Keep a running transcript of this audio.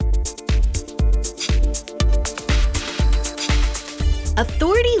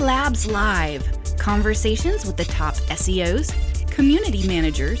Authority Labs Live, conversations with the top SEOs, community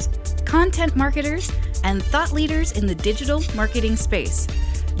managers, content marketers, and thought leaders in the digital marketing space.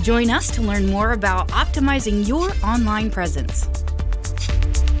 Join us to learn more about optimizing your online presence.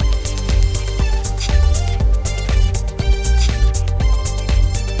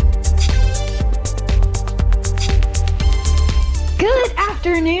 Good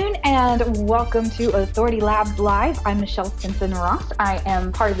afternoon and welcome to Authority Labs Live. I'm Michelle Stinson-Ross. I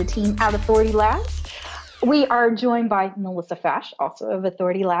am part of the team at Authority Labs. We are joined by Melissa Fash, also of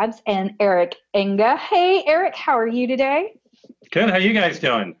Authority Labs, and Eric Enge. Hey, Eric, how are you today? Good. How you guys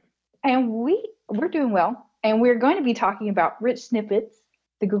doing? And we're doing well. And we're going to be talking about Rich Snippets,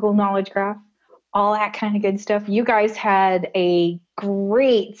 the Google Knowledge Graph, all that kind of good stuff. You guys had a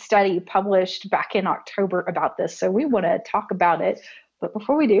great study published back in October about this, so we want to talk about it. But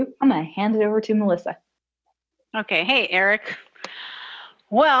before we do, I'm going to hand it over to Melissa. Okay. Hey, Eric.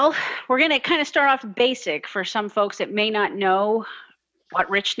 Well, we're going to kind of start off basic for some folks that may not know what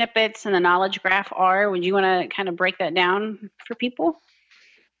Rich Snippets and the Knowledge Graph are. Would you want to kind of break that down for people?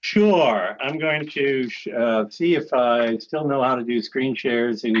 Sure. I'm going to see if I still know how to do screen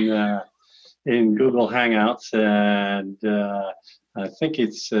shares in Google Hangouts, and I think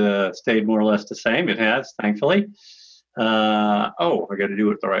it's stayed more or less the same. It has, thankfully. I got to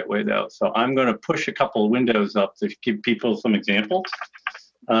do it the right way, though. So I'm going to push a couple of windows up to give people some examples.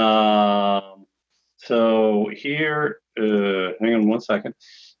 So here, hang on one second.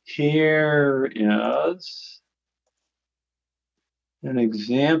 Here is an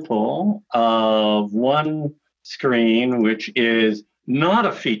example of one screen, which is not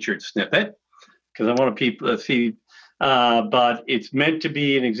a featured snippet, because I want people to see, but it's meant to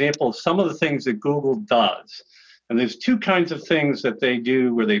be an example of some of the things that Google does. And there's two kinds of things that they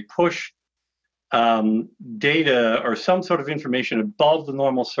do where they push data or some sort of information above the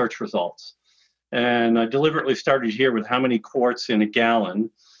normal search results. And I deliberately started here with how many quarts in a gallon.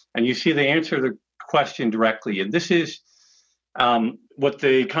 And you see they answer the question directly. And this is what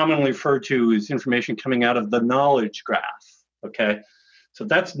they commonly refer to as information coming out of the knowledge graph, okay? So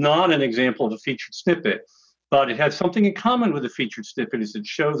that's not an example of a featured snippet, but it has something in common with a featured snippet is it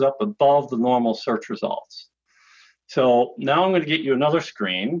shows up above the normal search results. So now I'm going to get you another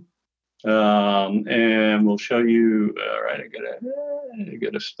screen, and we'll show you. All right, I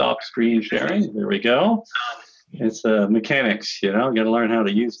gotta stop screen sharing. There we go. It's mechanics, you know. Got to learn how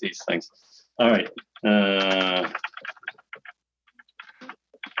to use these things. All right.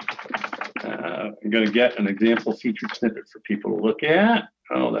 I'm going to get an example featured snippet for people to look at.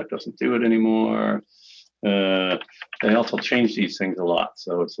 Oh, that doesn't do it anymore. They also change these things a lot,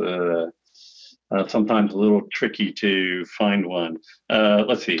 so it's sometimes a little tricky to find one.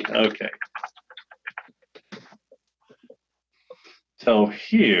 Let's see. Okay. So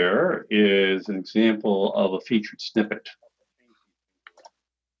here is an example of a featured snippet.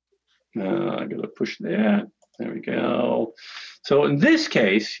 I'm going to push that. There we go. So in this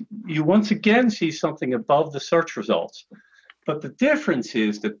case, you once again see something above the search results. But the difference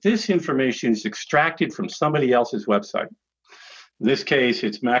is that this information is extracted from somebody else's website. In this case,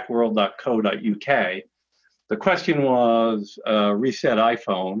 it's macworld.co.uk. The question was reset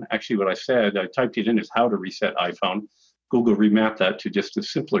iPhone. Actually, what I said, I typed it in as how to reset iPhone. Google remapped that to just a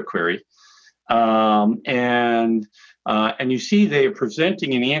simpler query. And you see they are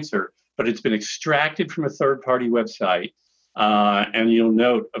presenting an answer, but it's been extracted from a third-party website. And you'll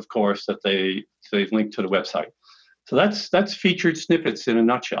note, of course, that they've linked to the website. So that's featured snippets in a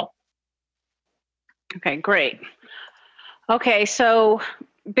nutshell. Okay, great. Okay, so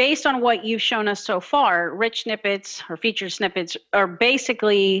based on what you've shown us so far, rich snippets or featured snippets are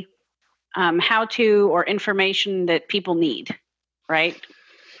basically how-to or information that people need, right?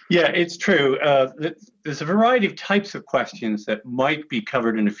 Yeah, it's true. There's a variety of types of questions that might be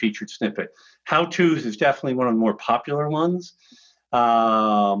covered in a featured snippet. How-tos is definitely one of the more popular ones,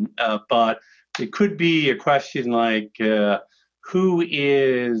 but it could be a question like, who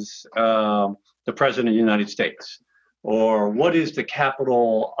is the President of the United States? Or what is the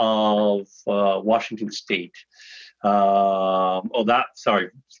capital of Washington State? Capital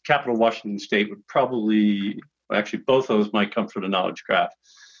of Washington State would probably, actually both of those might come from the knowledge graph.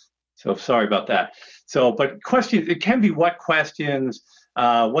 So sorry about that. So, but questions, it can be what questions,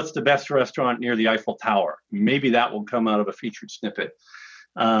 what's the best restaurant near the Eiffel Tower? Maybe that will come out of a featured snippet.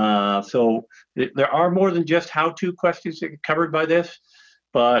 So there are more than just how-to questions that get covered by this,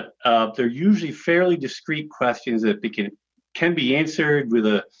 but they're usually fairly discrete questions that can be answered with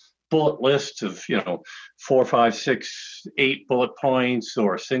a bullet list of 4, 5, 6, 8 bullet points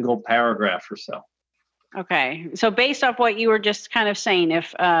or a single paragraph or so. Okay. So based off what you were just kind of saying,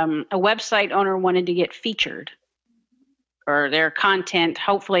 if a website owner wanted to get featured or their content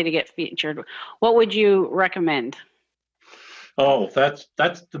hopefully to get featured, what would you recommend? Oh, that's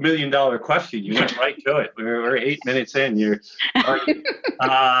the $1 million question. You went right to it. We're 8 minutes in. There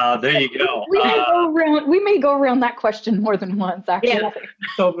you go. We may go around that question more than once, actually. Yeah.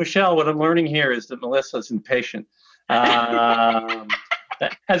 So, Michelle, what I'm learning here is that Melissa's impatient.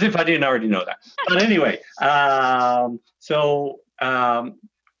 As if I didn't already know that. But anyway,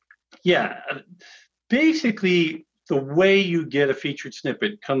 basically, the way you get a featured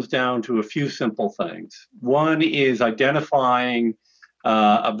snippet comes down to a few simple things. One is identifying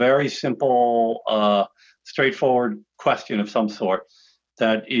a very simple, straightforward question of some sort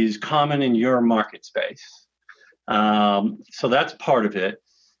that is common in your market space. So that's part of it.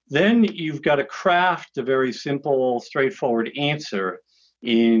 Then you've got to craft a very simple, straightforward answer.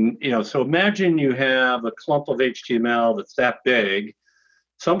 So imagine you have a clump of HTML that's that big.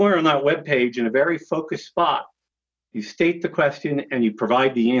 Somewhere on that web page, in a very focused spot, you state the question and you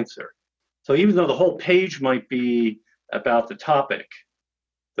provide the answer. So even though the whole page might be about the topic,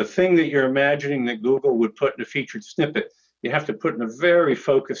 the thing that you're imagining that Google would put in a featured snippet, you have to put in a very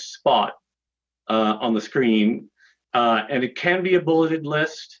focused spot on the screen. And it can be a bulleted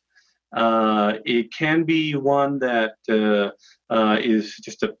list. It can be one that is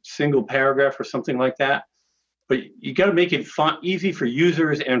just a single paragraph or something like that. But you got to make it easy for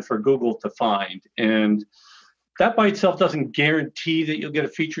users and for Google to find. And that by itself doesn't guarantee that you'll get a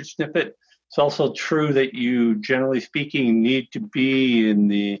featured snippet. It's also true that you, generally speaking, need to be in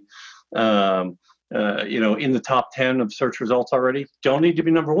the in the top 10 of search results already. Don't need to be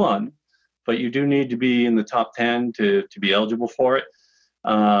number one, but you do need to be in the top 10 to be eligible for it.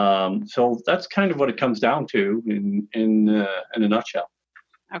 So that's kind of what it comes down to in a nutshell.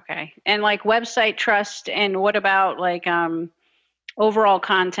 Okay. And like website trust, and what about like overall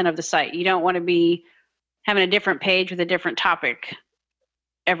content of the site? You don't want to be having a different page with a different topic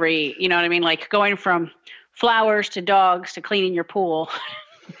every, you know what I mean? Like going from flowers to dogs to cleaning your pool.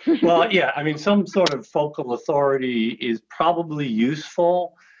 Well, yeah, I mean, some sort of focal authority is probably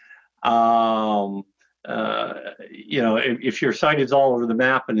useful. If your site is all over the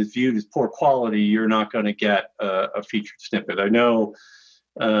map and is viewed as poor quality, you're not going to get a featured snippet. I know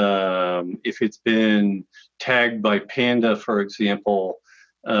if it's been tagged by Panda, for example,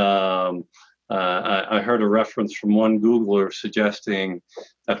 I heard a reference from one Googler suggesting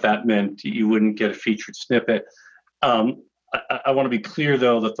that meant you wouldn't get a featured snippet. I want to be clear,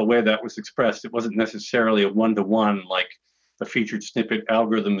 though, that the way that was expressed, it wasn't necessarily a one-to-one, like the featured snippet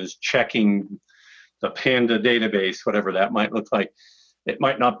algorithm is checking the Panda database, whatever that might look like. It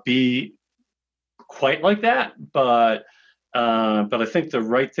might not be quite like that, but I think the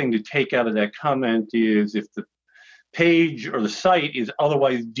right thing to take out of that comment is if the page or the site is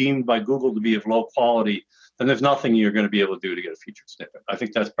otherwise deemed by Google to be of low quality, then there's nothing you're going to be able to do to get a featured snippet. I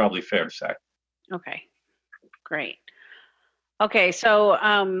think that's probably fair to say. Okay, great. Okay, so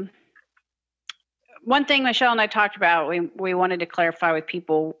one thing Michelle and I talked about, we wanted to clarify with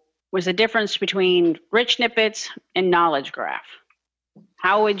people, was the difference between rich snippets and knowledge graph.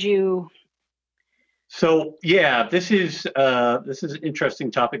 How would you? So yeah, this is an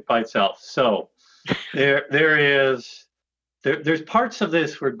interesting topic by itself. So there's parts of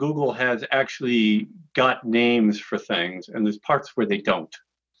this where Google has actually got names for things, and there's parts where they don't.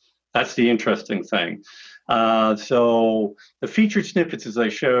 That's the interesting thing. So the featured snippets, as I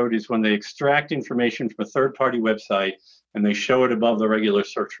showed, is when they extract information from a third-party website and they show it above the regular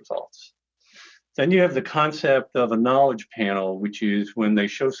search results. Then you have the concept of a knowledge panel, which is when they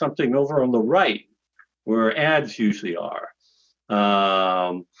show something over on the right where ads usually are.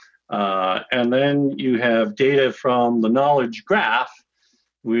 And then you have data from the knowledge graph,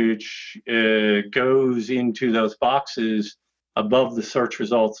 which goes into those boxes above the search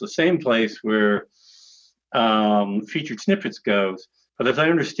results, the same place where featured snippets goes. But as I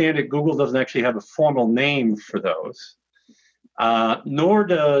understand it, Google doesn't actually have a formal name for those. Nor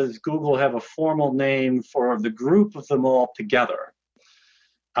does Google have a formal name for the group of them all together.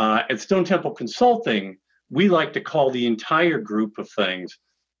 At Stone Temple Consulting, we like to call the entire group of things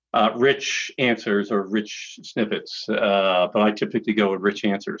rich answers or rich snippets, but I typically go with rich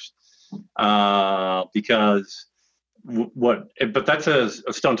answers because but that's a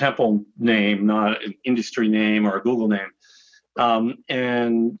Stone Temple name, not an industry name or a Google name. But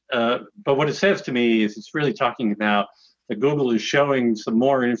what it says to me is it's really talking about that Google is showing some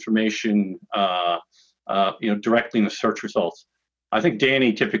more information, directly in the search results. I think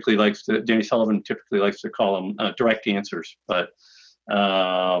Danny Sullivan typically likes to call them direct answers, but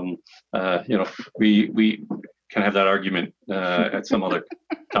We can have that argument at some other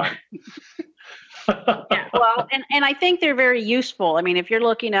time. Yeah, well, and I think they're very useful. I mean, if you're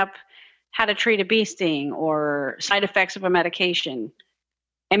looking up how to treat a bee sting or side effects of a medication,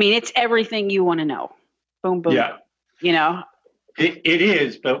 I mean, it's everything you want to know. Boom, boom. Yeah. You know? It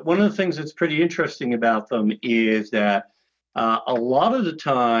is, but one of the things that's pretty interesting about them is that a lot of the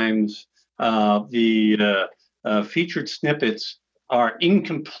times the featured snippets are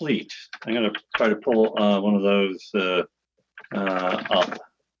incomplete. I'm going to try to pull one of those up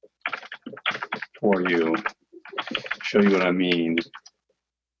for you, show you what I mean.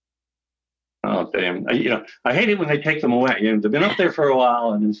 Oh, damn. I hate it when they take them away. They've been up there for a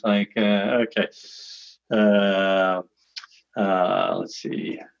while, and it's like, okay. Let's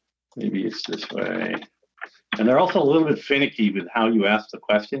see. Maybe it's this way. And they're also a little bit finicky with how you ask the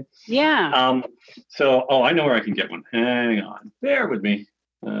question. Yeah. I know where I can get one. Hang on. Bear with me.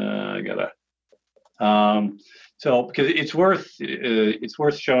 I gotta. Because it's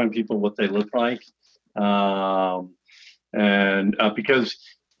worth showing people what they look like, because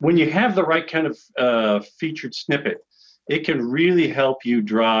when you have the right kind of featured snippet, it can really help you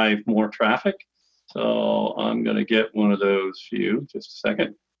drive more traffic. So I'm going to get one of those for you. Just a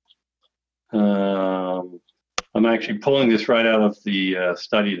second. I'm actually pulling this right out of the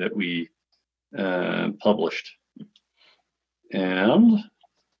study that we published. And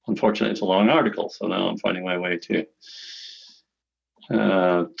unfortunately, it's a long article. So now I'm finding my way to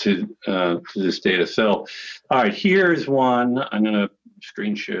this data. So, all right, here's one. I'm going to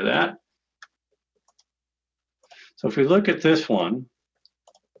screen share that. So if we look at this one,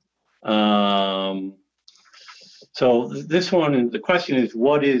 so this one, the question is,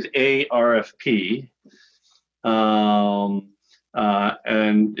 what is ARFP? And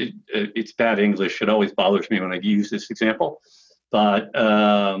it's bad English. It always bothers me when I use this example. But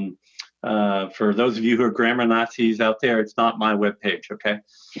for those of you who are grammar Nazis out there, it's not my webpage, okay?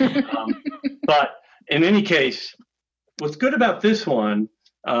 But in any case, what's good about this one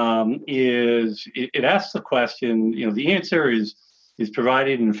is it asks the question, the answer is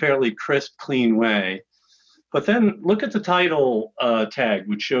provided in a fairly crisp, clean way. But then look at the title tag,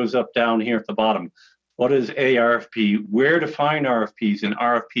 which shows up down here at the bottom. What is ARFP? Where to find RFPs and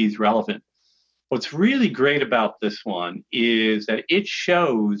RFPs relevant? What's really great about this one is that it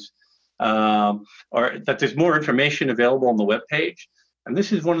shows or that there's more information available on the web page. And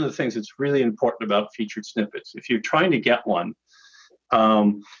this is one of the things that's really important about featured snippets. If you're trying to get one,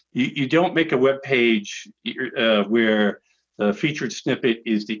 you don't make a web page where the featured snippet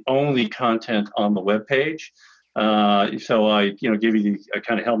is the only content on the web page. So I, give you I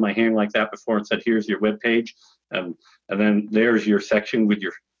kind of held my hand like that before and said, here's your web page, and then there's your section with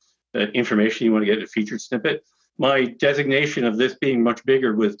your information you want to get in a featured snippet. My designation of this being much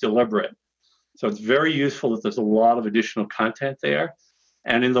bigger was deliberate. So it's very useful that there's a lot of additional content there.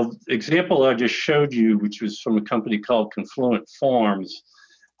 And in the example I just showed you, which was from a company called Confluent Forms,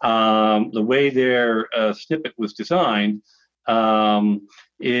 the way their snippet was designed,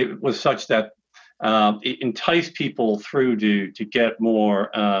 it was such that it enticed people through to get more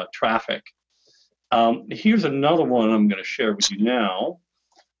traffic. Here's another one I'm going to share with you now,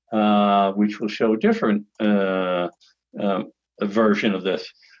 which will show a different version of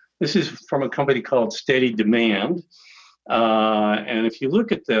this. This is from a company called Steady Demand. And if you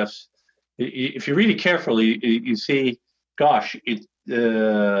look at this, if you read it carefully, you see, gosh, it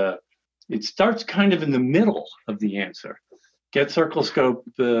starts kind of in the middle of the answer. Get Circle Scope,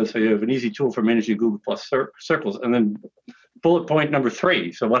 so you have an easy tool for managing Google Plus circles, and then bullet point number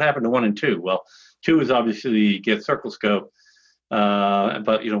 3. So what happened to 1 and 2? Well, 2 is obviously Get Circle Scope,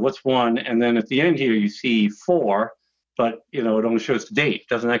 but what's 1? And then at the end here you see 4, but it only shows the date. It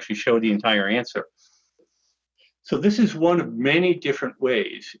doesn't actually show the entire answer. So this is one of many different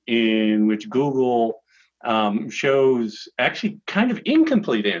ways in which Google shows actually kind of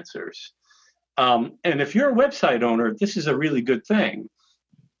incomplete answers. And if you're a website owner, this is a really good thing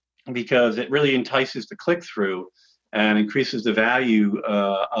because it really entices the click-through and increases the value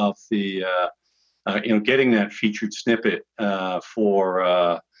of the, getting that featured snippet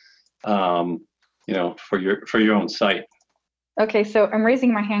for your own site. Okay, so I'm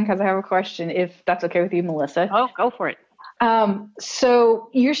raising my hand because I have a question, if that's okay with you, Melissa. Oh, go for it. So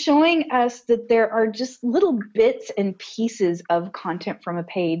you're showing us that there are just little bits and pieces of content from a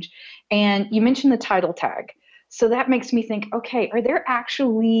page, and you mentioned the title tag. So that makes me think, okay, are there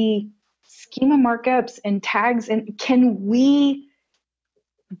actually schema markups and tags, and can we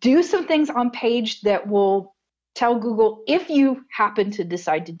do some things on page that will tell Google, if you happen to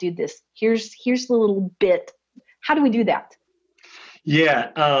decide to do this, here's the little bit. How do we do that?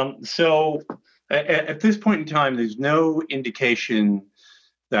 Yeah. So at this point in time, there's no indication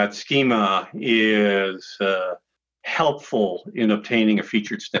that schema is helpful in obtaining a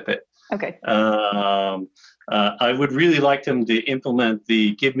featured snippet. Okay. I would really like them to implement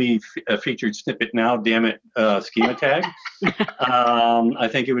the "Give me a featured snippet now, damn it" schema tag. I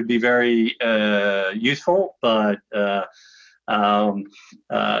think it would be very useful, but yeah,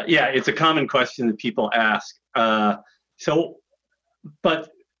 it's a common question that people ask. But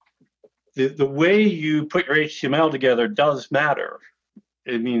the way you put your HTML together does matter.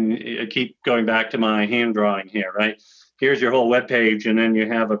 I mean, I keep going back to my hand drawing here, right? Here's your whole web page, and then you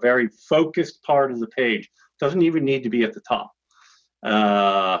have a very focused part of the page. Doesn't even need to be at the top,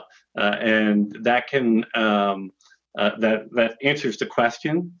 and that can that answers the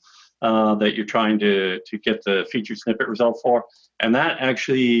question that you're trying to get the featured snippet result for, and that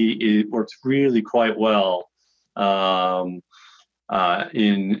actually it works really quite well in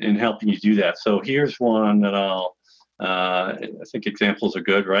helping you do that. So here's one that I think examples are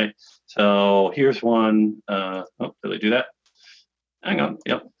good, right? So here's one. Oh, did I do that? Hang on.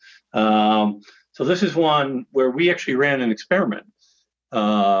 Yep. So this is one where we actually ran an experiment.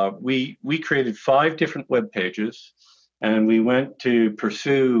 We created 5 different web pages, and we went to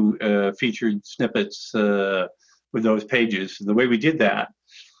pursue featured snippets with those pages. The way we did that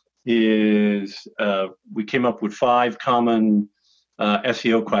is we came up with 5 common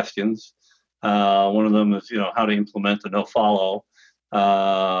SEO questions. One of them is, how to implement a no-follow,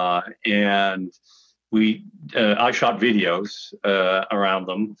 and I shot videos around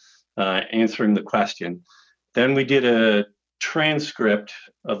them, answering the question. Then we did a transcript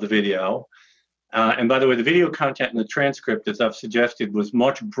of the video, and by the way, the video content in the transcript, as I've suggested, was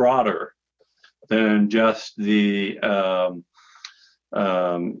much broader than just the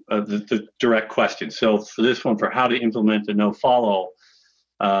direct question. So for this one, for how to implement a no-follow,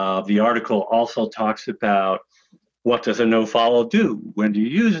 the article also talks about what does a no-follow do? When do you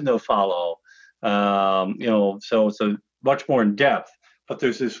use a no-follow? So it's a much more in depth. But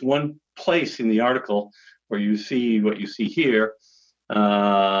there's this one place in the article where you see what you see here,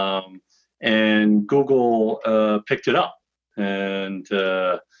 and Google picked it up and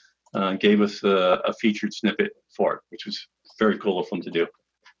gave us a featured snippet for it, which was very cool of them to do.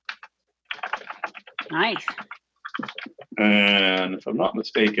 Nice. And if I'm not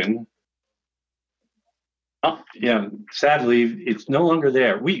mistaken, yeah, sadly, it's no longer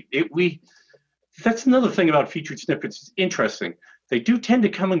there. That's another thing about featured snippets. It's interesting. They do tend to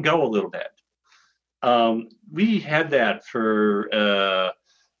come and go a little bit. We had that for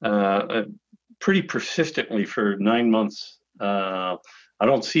pretty persistently for 9 months. I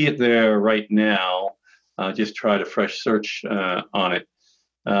don't see it there right now. Just tried a fresh search on it,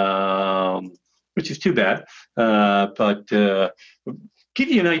 which is too bad. But give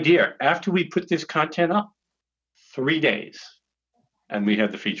you an idea, after we put this content up, 3 days, and we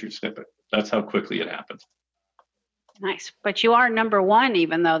had the featured snippet. That's how quickly it happened. Nice. But you are number 1,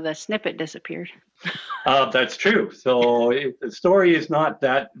 even though the snippet disappeared. That's true. So the story is not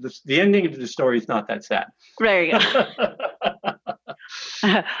that, the ending of the story is not that sad. There you go.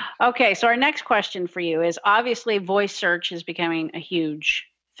 Okay, so our next question for you is, obviously voice search is becoming a huge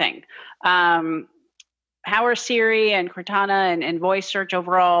thing. How are Siri and Cortana and voice search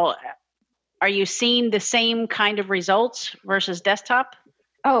overall? Are you seeing the same kind of results versus desktop?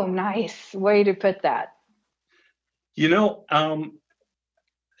 Oh, nice way to put that.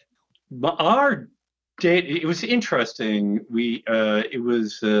 Our data, it was interesting. It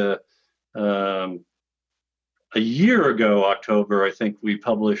was a year ago, October, I think, we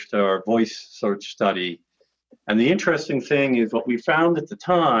published our voice search study. And the interesting thing is what we found at the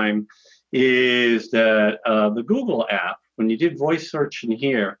time is that the Google app, when you did voice search in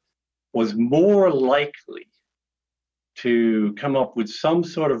here, was more likely to come up with some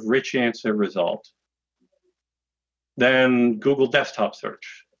sort of rich answer result than Google desktop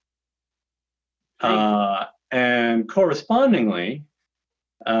search. And correspondingly,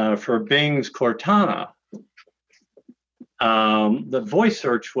 for Bing's Cortana, the voice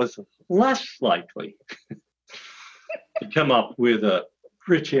search was less likely to come up with a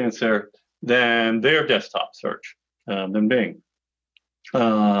rich answer than their desktop search, than Bing.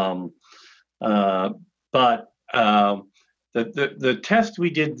 But the test we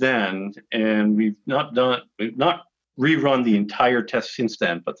did then, and we've not rerun the entire test since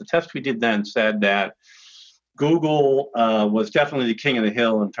then, but the test we did then said that Google was definitely the king of the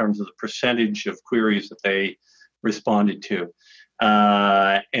hill in terms of the percentage of queries that they responded to.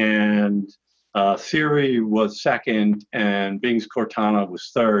 And Siri was second, and Bing's Cortana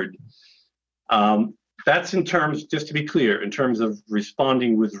was third. That's in terms, just to be clear, in terms of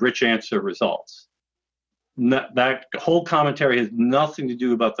responding with rich answer results. That whole commentary has nothing to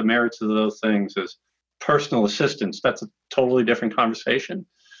do about the merits of those things as personal assistance. That's a totally different conversation.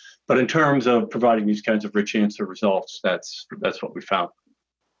 But in terms of providing these kinds of rich answer results, that's what we found.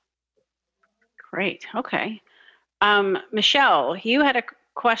 Great. Okay. Michelle, you had a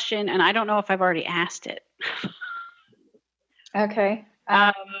question, and I don't know if I've already asked it. Okay.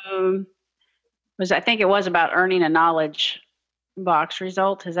 I think it was about earning a knowledge box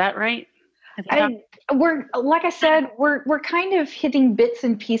result. Is that right? We're like I said, we're kind of hitting bits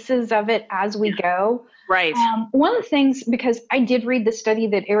and pieces of it as we go. Right. One of the things, because I did read the study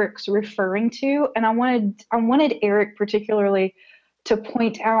that Eric's referring to, and I wanted Eric particularly to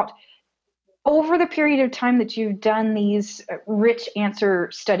point out, over the period of time that you've done these rich answer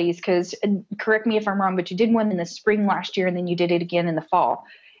studies, because correct me if I'm wrong, but you did one in the spring last year and then you did it again in the fall.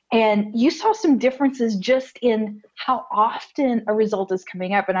 And you saw some differences just in how often a result is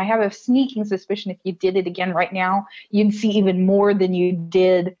coming up. And I have a sneaking suspicion if you did it again right now, you'd see even more than you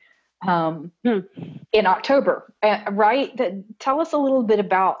did in October, right? Tell us a little bit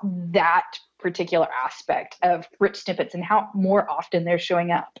about that particular aspect of rich snippets and how more often they're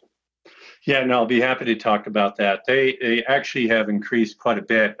showing up. Yeah, no, I'll be happy to talk about that. They actually have increased quite a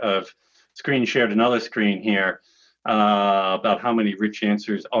bit. Of screen shared another screen here about how many rich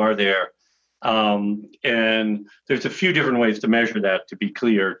answers are there. And there's a few different ways to measure that, to be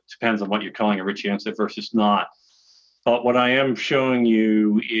clear. It depends on what you're calling a rich answer versus not. But what I am showing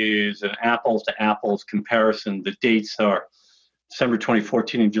you is an apples to apples comparison. The dates are December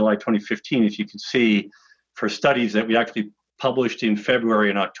 2014 and July 2015, as you can see, for studies that we actually published in February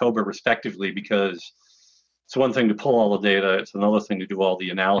and October, respectively, because it's one thing to pull all the data, it's another thing to do all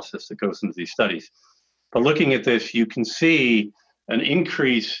the analysis that goes into these studies. But looking at this, you can see an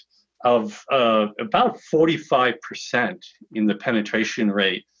increase of about 45% in the penetration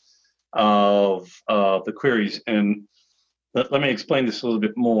rate of the queries. And let me explain this a little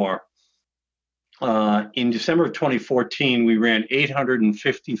bit more. In December of 2014, we ran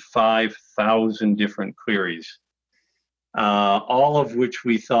 855,000 different queries, all of which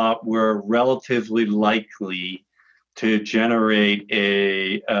we thought were relatively likely to generate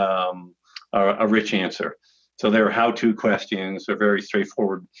a rich answer. So they were how-to questions. They're very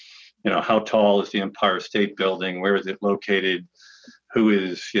straightforward. You know, how tall is the Empire State Building? Where is it located? Who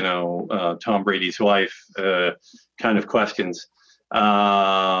is, Tom Brady's wife? Kind of questions.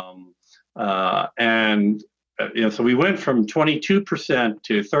 So we went from 22%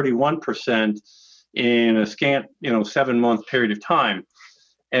 to 31% in a scant, 7-month period of time.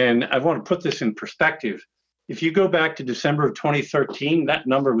 And I want to put this in perspective. If you go back to December of 2013, that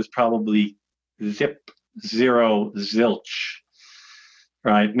number was probably zero, zilch,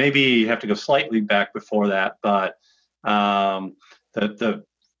 right? Maybe you have to go slightly back before that, but the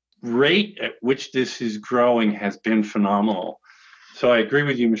rate at which this is growing has been phenomenal. So I agree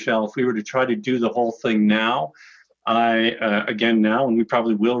with you, Michelle. If we were to try to do the whole thing now, and we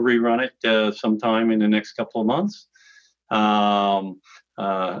probably will rerun it sometime in the next couple of months, to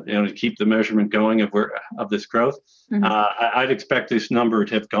keep the measurement going of this growth. Mm-hmm. I'd expect this number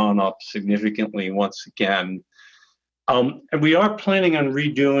to have gone up significantly once again. And we are planning on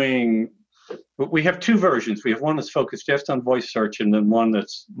redoing. We have two versions. We have one that's focused just on voice search, and then one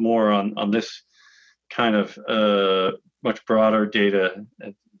that's more on this kind of much broader data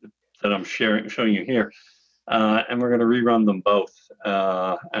that I'm showing you here. And we're going to rerun them both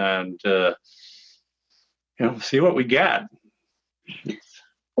and see what we get.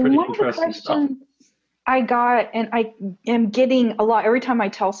 One of the questions I got, and I am getting a lot every time I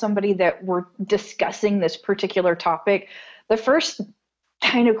tell somebody that we're discussing this particular topic, the first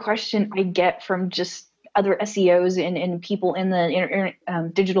kind of question I get from just other SEOs and people in the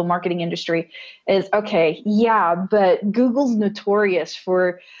digital marketing industry is, okay, yeah, but Google's notorious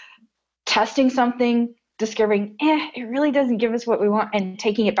for testing something, discovering, it really doesn't give us what we want, and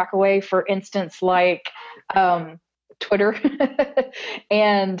taking it back away, for instance, like Twitter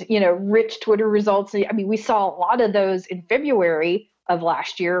and, rich Twitter results. I mean, we saw a lot of those in February of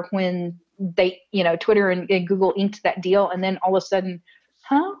last year when they, Twitter and Google inked that deal. And then all of a sudden,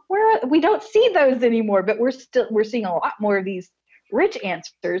 we don't see those anymore, but we're seeing a lot more of these rich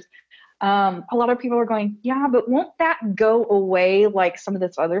answers. A lot of people are going, yeah, but won't that go away like some of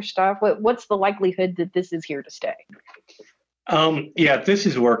this other stuff? What's the likelihood that this is here to stay? This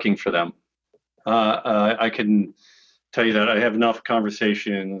is working for them. I can tell you that I have enough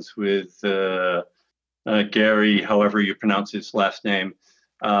conversations with Gary, however you pronounce his last name.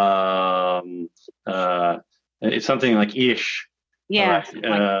 It's something like Ish. Yeah.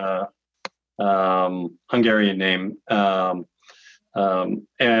 Hungarian name. Yeah,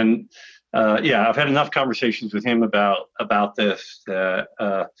 I've had enough conversations with him about this.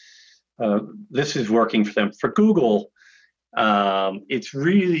 This is working for them. For Google, it's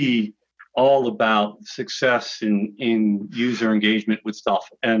really all about success in user engagement with stuff.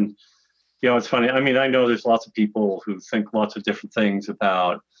 And it's funny. I mean, I know there's lots of people who think lots of different things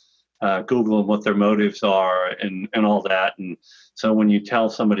about Google and what their motives are and all that. And so when you tell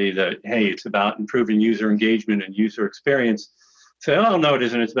somebody that, hey, it's about improving user engagement and user experience, say, oh, no, it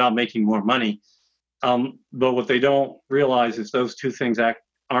isn't. It's about making more money. But what they don't realize is those two things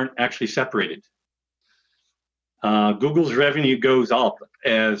aren't actually separated. Google's revenue goes up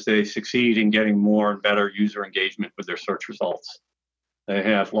as they succeed in getting more and better user engagement with their search results. They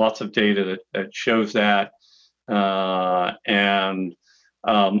have lots of data that shows that. And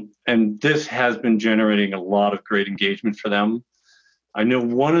this has been generating a lot of great engagement for them. I know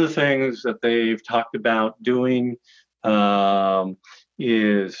one of the things that they've talked about doing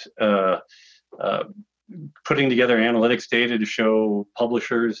is putting together analytics data to show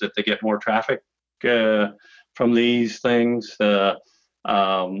publishers that they get more traffic from these things,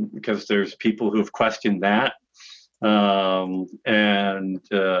 because there's people who have questioned that. But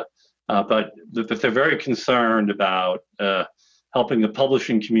they're very concerned about helping the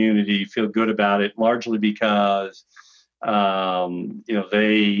publishing community feel good about it, largely because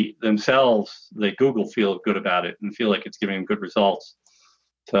they themselves, Google, feel good about it and feel like it's giving them good results.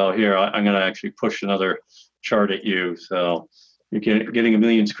 So here, I'm going to actually push another chart at you. So you're getting 1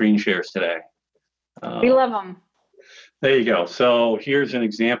 million screen shares today. We love them. There you go. So here's an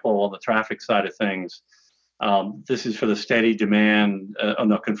example on the traffic side of things. This is for the steady demand on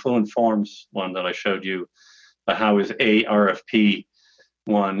the Confluent Forms one that I showed you. How is ARFP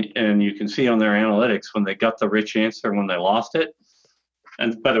one? And you can see on their analytics when they got the rich answer and when they lost it.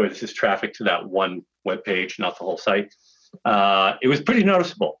 And by the way, this is traffic to that one web page, not the whole site. It was pretty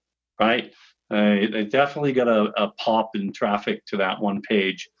noticeable, right? They definitely got a pop in traffic to that one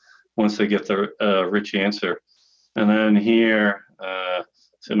page once they get the rich answer. And then here,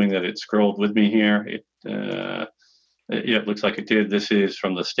 assuming that it scrolled with me here, it looks like it did. This is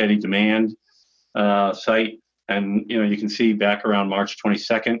from the steady demand site. And, you can see back around March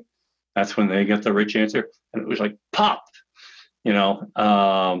 22nd, that's when they get the rich answer. And it was like pop,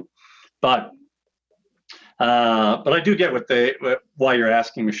 But I do get why you're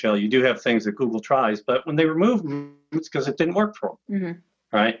asking, Michelle. You do have things that Google tries, but when they remove them, it's because it didn't work for them,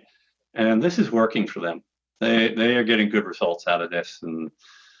 right? And this is working for them. They are getting good results out of this, and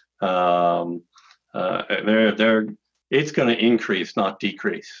it's going to increase, not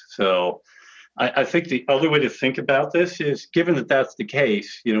decrease. So I think the other way to think about this is, given that that's the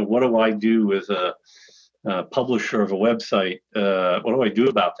case, what do I do as a publisher of a website? What do I do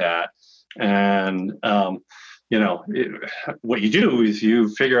about that? And what you do is you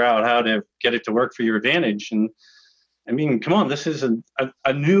figure out how to get it to work for your advantage. And I mean, come on, this is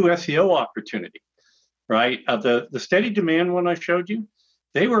a new SEO opportunity, right? The steady demand one I showed you,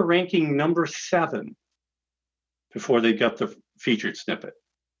 they were ranking number 7 before they got the featured snippet.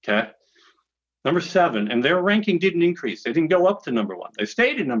 Okay, number 7, and their ranking didn't increase. They didn't go up to number 1. They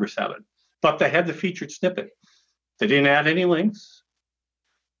stayed at number 7, but they had the featured snippet. They didn't add any links,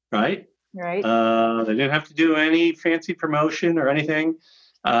 right? Right. They didn't have to do any fancy promotion or anything.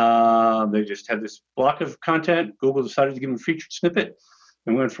 They just had this block of content. Google decided to give them a featured snippet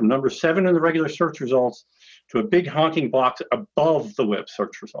and went from number 7 in the regular search results to a big honking box above the web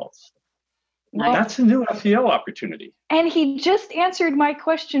search results. Well, that's a new SEO opportunity. And he just answered my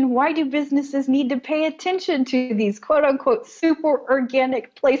question, why do businesses need to pay attention to these quote-unquote super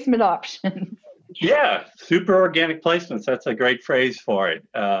organic placement options? Yeah, super organic placements. That's a great phrase for it.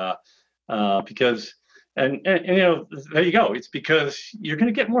 Because, and there you go. It's because you're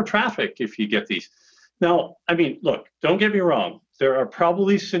going to get more traffic if you get these. Now, I mean, look, don't get me wrong. There are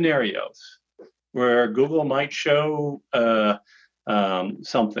probably scenarios where Google might show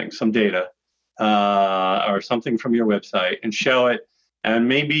some data or something from your website and show it, and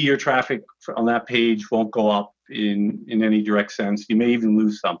maybe your traffic on that page won't go up in any direct sense. You may even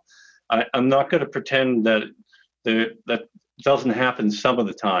lose some. I'm not going to pretend that that doesn't happen some of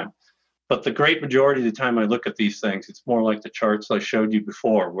the time. But the great majority of the time I look at these things, it's more like the charts I showed you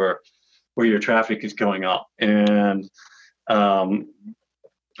before, where your traffic is going up, and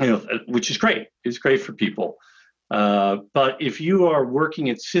which is great. It's great for people. But if you are working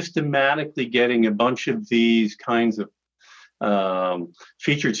at systematically getting a bunch of these kinds of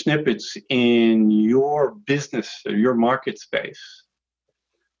featured snippets in your business or your market space,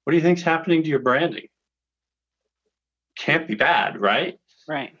 what do you think is happening to your branding? Can't be bad, right?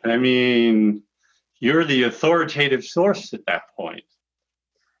 Right. I mean, you're the authoritative source at that point.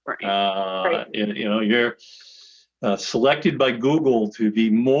 Right. You're selected by Google to be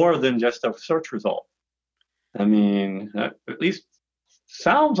more than just a search result. I mean, at least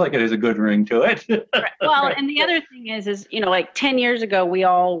sounds like it has a good ring to it. Right. Well, and the other thing is, like 10 years ago, we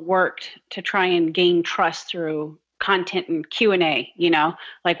all worked to try and gain trust through content and Q&A,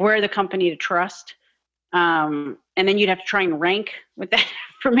 like we're the company to trust. And then you'd have to try and rank with that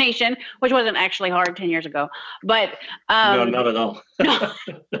information, which wasn't actually hard 10 years ago. But no, not at all.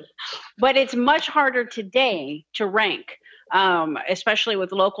 But it's much harder today to rank, especially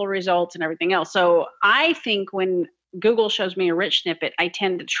with local results and everything else. So I think when Google shows me a rich snippet, I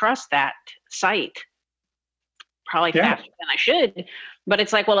tend to trust that site probably faster than I should. But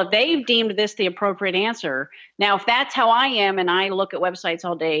it's like, well, if they've deemed this the appropriate answer, now if that's how I am and I look at websites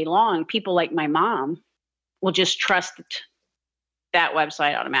all day long, people like my mom will just trust that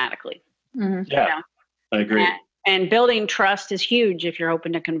website automatically. Mm-hmm. Yeah, I agree. And building trust is huge if you're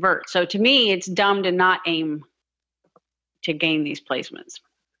hoping to convert. So to me, it's dumb to not aim to gain these placements.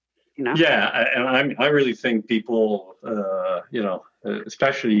 Yeah, and I really think people,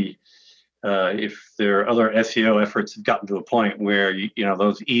 especially if their other SEO efforts have gotten to a point where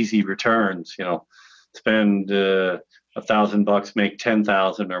those easy returns, spend $1,000, make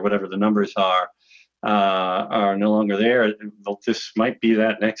 10,000, or whatever the numbers are no longer there. This might be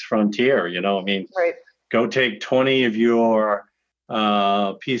that next frontier. Right. Go take 20 of your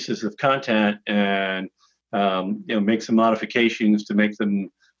pieces of content and make some modifications to make them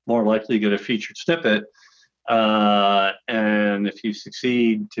more likely to get a featured snippet. And if you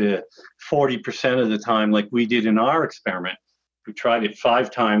succeed to 40% of the time, like we did in our experiment, we tried it 5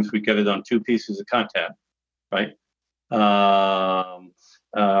 times, we got it on 2 pieces of content, right? Now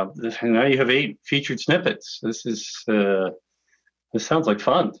you have 8 featured snippets. This sounds like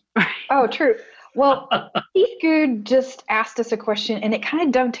fun. Oh, true. Well, Keith Good just asked us a question, and it kind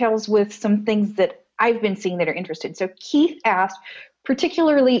of dovetails with some things that I've been seeing that are interesting. So Keith asked,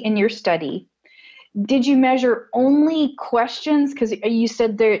 particularly in your study, did you measure only questions? Because you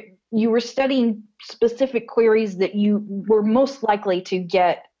said that you were studying specific queries that you were most likely to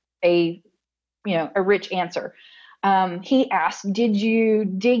get a rich answer. He asked, did you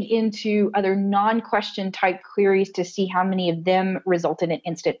dig into other non-question type queries to see how many of them resulted in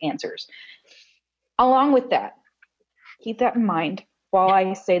instant answers? Along with that, keep that in mind while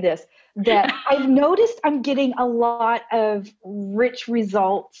I say this, that I've noticed I'm getting a lot of rich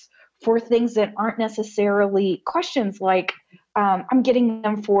results for things that aren't necessarily questions, like I'm getting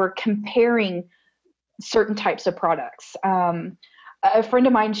them for comparing certain types of products. A friend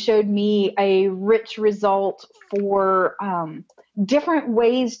of mine showed me a rich result for different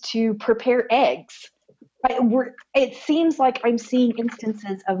ways to prepare eggs. It seems like I'm seeing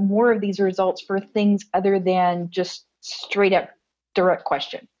instances of more of these results for things other than just straight up direct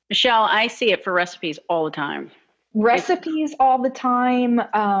question. Michelle, I see it for recipes all the time. Recipes all the time,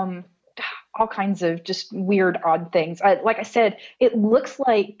 all kinds of just weird, odd things. Like I said, it looks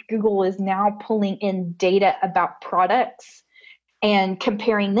like Google is now pulling in data about products and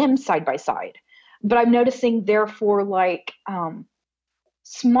comparing them side by side. But I'm noticing therefore like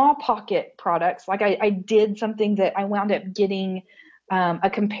small pocket products, like I did something that I wound up getting a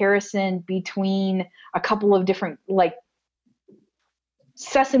comparison between a couple of different, like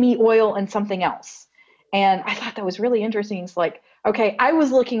sesame oil and something else. And I thought that was really interesting. It's like, okay, I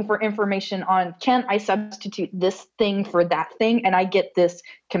was looking for information on, can I substitute this thing for that thing? And I get this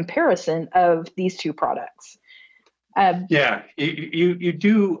comparison of these 2 products. Yeah, you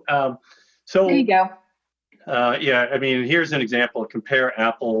do. So there you go. Yeah, I mean, here's an example. Compare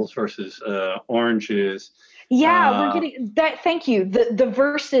apples versus oranges. Yeah, we're getting that. Thank you. The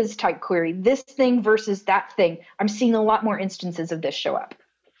versus type query, this thing versus that thing. I'm seeing a lot more instances of this show up.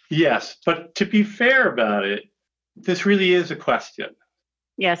 Yes, but to be fair about it, this really is a question.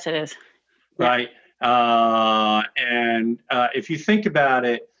 Yes, it is. Right. And if you think about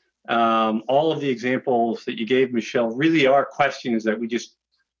it, all of the examples that you gave, Michelle, really are questions that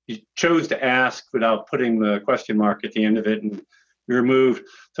you chose to ask without putting the question mark at the end of it and you removed.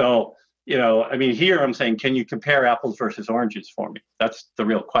 So, I mean, here I'm saying, can you compare apples versus oranges for me? That's the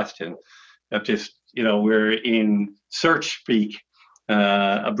real question. That just, we're in search speak,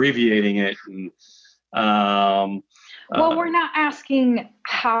 abbreviating it. And, well, we're not asking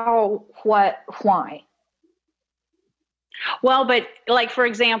how, what, why. Well, but like, for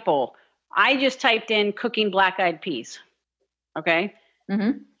example, I just typed in cooking black-eyed peas. Okay.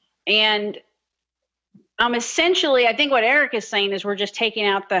 Mm-hmm. And essentially, I think what Eric is saying is we're just taking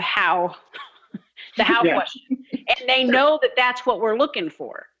out the how the how Yeah. question. And they know that that's what we're looking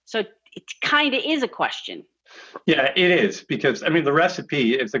for. So it kind of is a question. Yeah, it is, because I mean the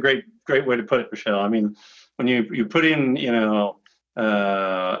recipe is a great way to put it, Michelle. I mean, when you put in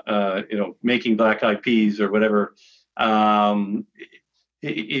making black eyed peas or whatever,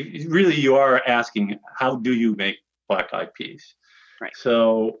 really you are asking, how do you make black eyed peas? Right.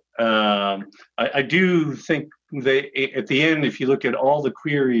 So I do think at the end, if you look at all the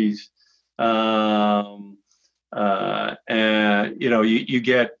queries, and you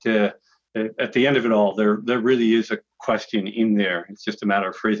get at the end of it all, there really is a question in there. It's just a matter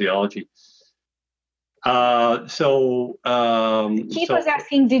of phraseology. Keith was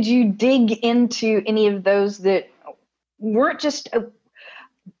asking, did you dig into any of those that weren't just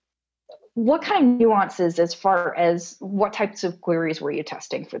what kind of nuances as far as what types of queries were you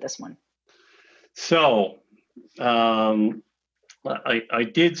testing for this one? So I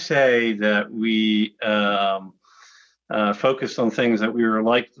did say that we focused on things that we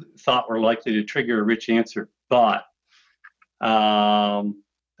thought were likely to trigger a rich answer, but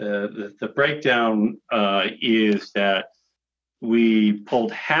the breakdown is that we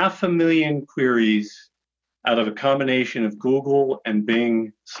pulled 500,000 queries out of a combination of Google and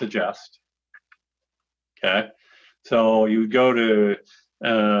Bing Suggest. Okay, so you would go to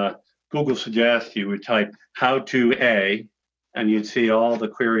Google Suggest, you would type how to A, and you'd see all the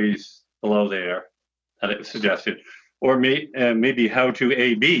queries below there that it was suggested. Or maybe how to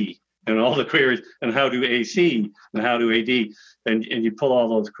AB, and all the queries, and how to AC, and how to AD, and you pull all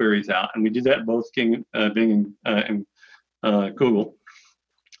those queries out. And we did that in both Bing and Google.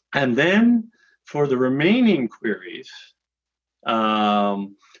 And then for the remaining queries,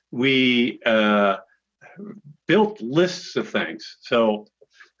 we built lists of things. So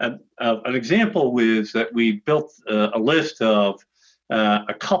an example was that we built a list of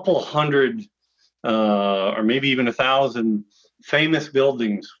a couple hundred or maybe even 1,000 famous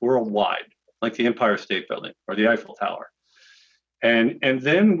buildings worldwide, like the Empire State Building or the Eiffel Tower. And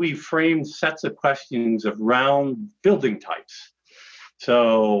then we framed sets of questions around building types.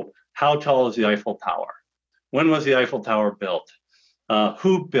 So how tall is the Eiffel Tower? When was the Eiffel Tower built?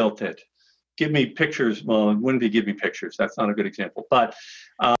 Who built it? Give me pictures. Well, it wouldn't be give me pictures. That's not a good example. But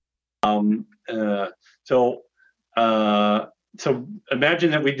so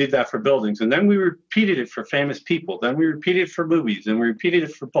imagine that we did that for buildings, and then we repeated it for famous people. Then we repeated it for movies, and we repeated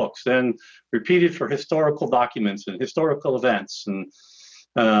it for books, then repeated for historical documents and historical events and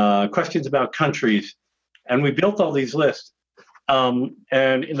questions about countries. And we built all these lists. And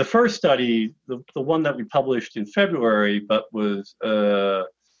in the first study, the one that we published in February, but was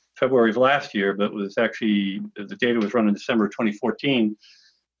February of last year, but was actually, the data was run in December 2014,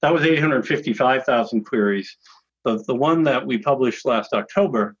 that was 855,000 queries. The one that we published last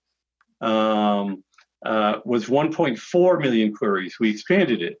October was 1.4 million queries. We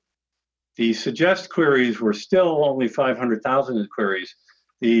expanded it. The suggest queries were still only 500,000 queries.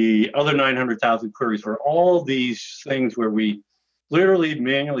 The other 900,000 queries were all these things where we literally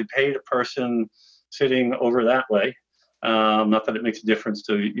manually paid a person sitting over that way. Not that it makes a difference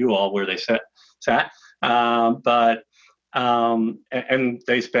to you all where they sat, but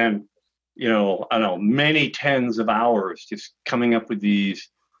they spent, I don't know, many tens of hours just coming up with these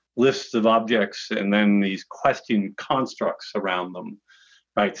lists of objects and then these question constructs around them,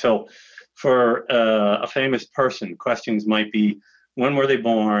 right? So for a famous person, questions might be, when were they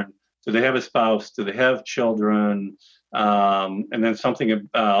born? Do they have a spouse? Do they have children? And then something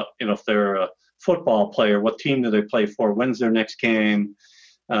about, if they're a football player, what team do they play for? When's their next game?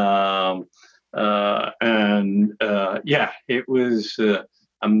 It was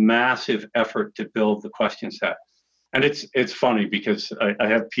a massive effort to build the question set. And it's funny because I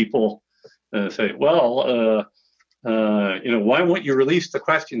have people say, well, why won't you release the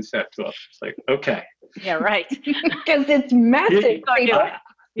question set to us? It's like, okay. Yeah, right. Because it's massive.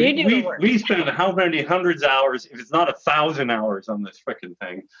 We spend how many hundreds of hours, if it's not 1,000 hours on this frickin'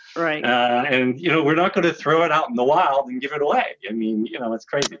 thing. Right. And, we're not going to throw it out in the wild and give it away. I mean, it's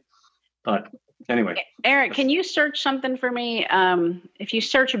crazy. But anyway. Eric, can you search something for me? If you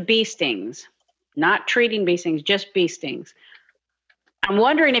search bee stings, not treating bee stings, just bee stings. I'm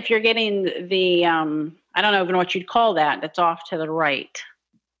wondering if you're getting the, I don't know even what you'd call that's off to the right.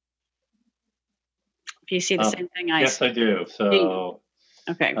 If you see the same thing I see. Yes, I do. So.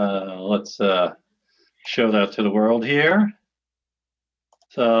 Okay. Let's show that to the world here.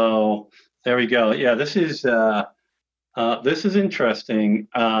 So there we go. Yeah, this is interesting.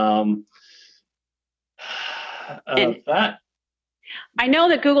 I know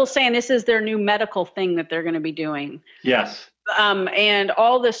that Google's saying this is their new medical thing that they're going to be doing. Yes. And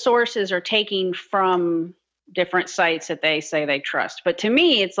all the sources are taking from different sites that they say they trust. But to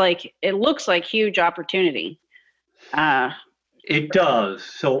me, it's like, it looks like huge opportunity. It does.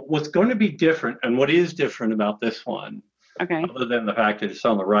 So what's going to be different, and what is different about this one, Okay. other than the fact that it's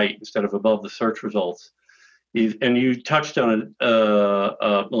on the right instead of above the search results, is, and you touched on it,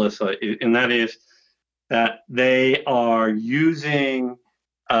 Melissa, and that is that they are using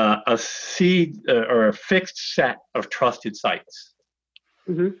a seed or a fixed set of trusted sites.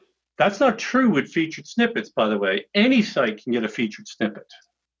 Mm-hmm. That's not true with featured snippets, by the way. Any site can get a featured snippet.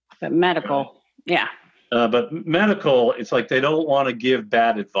 But medical, yeah. But medical, it's like they don't want to give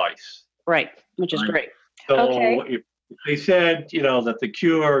bad advice. Right, which is great. So Okay. if they said, that the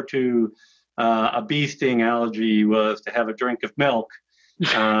cure to a bee sting allergy was to have a drink of milk,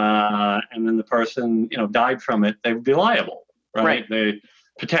 and then the person, died from it, they would be liable, right? Right. They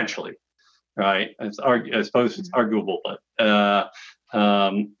potentially, right? I suppose it's arguable, but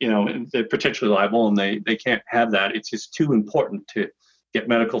they're potentially liable, and they can't have that. It's just too important to get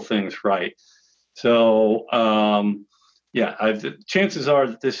medical things right. So, chances are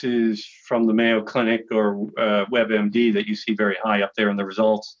that this is from the Mayo Clinic or WebMD that you see very high up there in the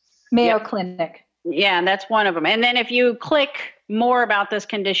results. Mayo Clinic. Yeah, and that's one of them. And then if you click more about this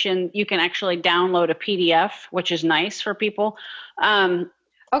condition, you can actually download a PDF, which is nice for people.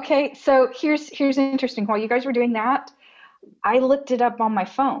 Okay, so here's interesting. While you guys were doing that, I looked it up on my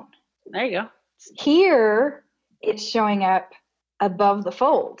phone. There you go. Here, it's showing up above the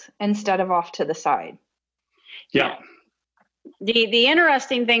fold instead of off to the side. Yeah. The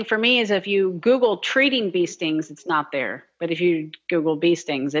interesting thing for me is if you Google treating bee stings, it's not there. But if you Google bee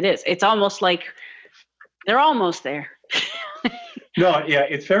stings, it is. It's almost like they're almost there. No, yeah,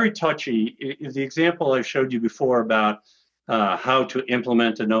 it's very touchy. The example I showed you before about how to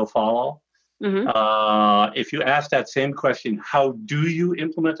implement a no-follow, Mm-hmm. if you ask that same question, how do you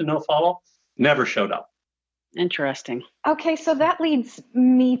implement a no-follow, never showed up. Interesting. Okay, so that leads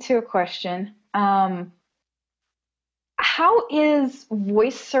me to a question. How is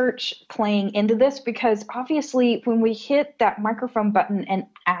voice search playing into this? Because obviously when we hit that microphone button and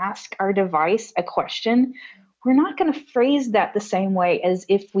ask our device a question, we're not going to phrase that the same way as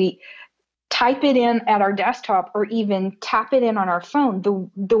if we type it in at our desktop or even tap it in on our phone.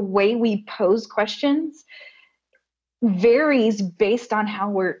 The way we pose questions varies based on how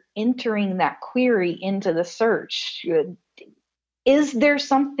we're entering that query into the search. Is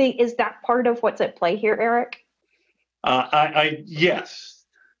that part of what's at play here, Eric? Yes.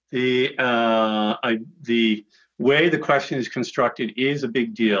 The way the question is constructed is a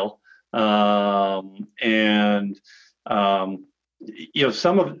big deal.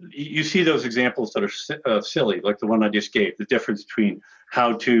 You see those examples that are silly, like the one I just gave, the difference between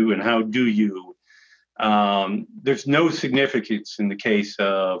how to and how do you. There's no significance in the case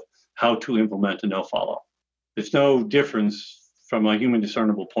of how to implement a no-follow. There's no difference from a human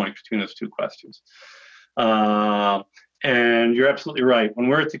discernible point between those two questions. And you're absolutely right. When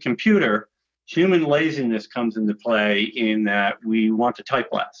we're at the computer, human laziness comes into play in that we want to type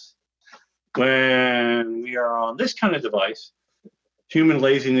less. When we are on this kind of device, human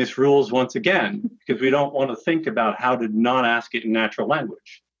laziness rules once again, because we don't want to think about how to not ask it in natural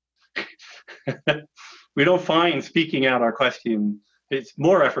language. We don't find speaking out our question, it's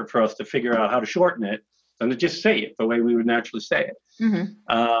more effort for us to figure out how to shorten it than to just say it the way we would naturally say it.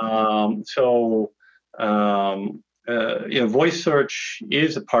 Mm-hmm. Voice search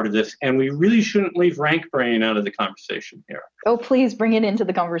is a part of this, and we really shouldn't leave rank brain out of the conversation here. Oh, please bring it into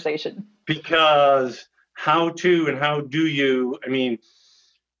the conversation. Because how to and how do you,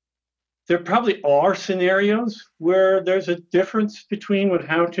 there probably are scenarios where there's a difference between what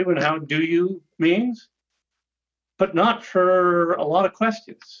how to and how do you means, but not for a lot of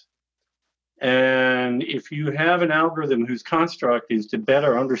questions. And if you have an algorithm whose construct is to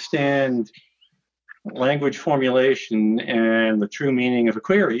better understand language formulation and the true meaning of a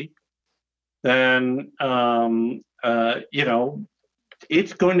query, then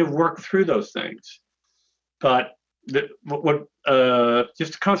it's going to work through those things. But just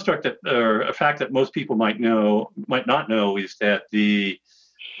a construct that, or a fact that most people might not know, is that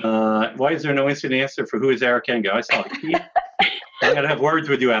why is there no instant answer for who is Eric Enge? I saw Keith. I'm going to have words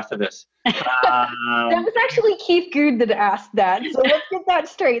with you after this. That was actually Keith Good that asked that. So let's get that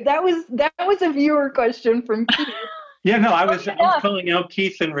straight. That was a viewer question from Keith. Yeah, no, I was calling out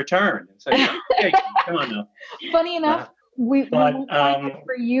Keith in return. So, hey, come on now. Funny enough, we won't find it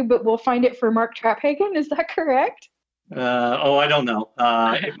for you, but we'll find it for Mark Traphagen. Is that correct? I don't know.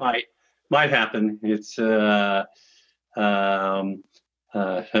 It might happen. It's who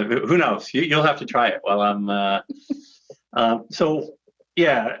knows? You'll have to try it while I'm So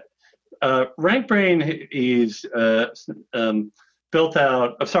yeah, RankBrain is built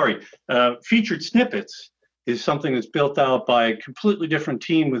out. Featured Snippets is something that's built out by a completely different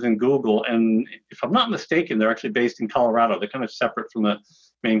team within Google. And if I'm not mistaken, they're actually based in Colorado. They're kind of separate from the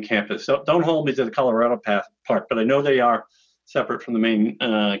main campus. So don't hold me to the Colorado part, but I know they are separate from the main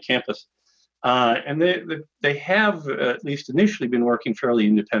campus. And they have, at least initially, been working fairly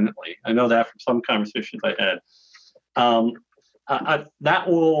independently. I know that from some conversations I had. That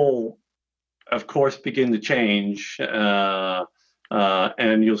will, of course, begin to change, and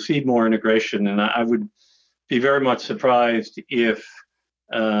you'll see more integration. And I would be very much surprised if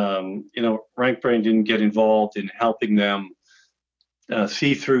RankBrain didn't get involved in helping them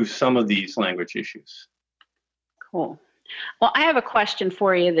see through some of these language issues. Cool. Well, I have a question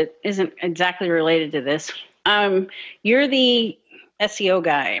for you that isn't exactly related to this. You're the SEO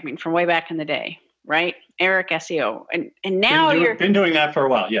guy, I mean, from way back in the day, right? Eric SEO. And now you're been doing that for a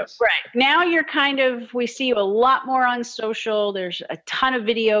while, yes. Right. Now you're we see you a lot more on social. There's a ton of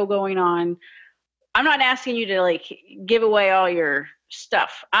video going on. I'm not asking you to give away all your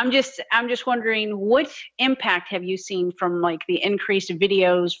stuff. I'm just wondering, what impact have you seen from the increased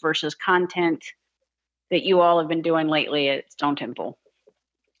videos versus content that you all have been doing lately at Stone Temple?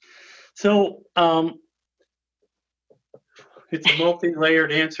 So it's a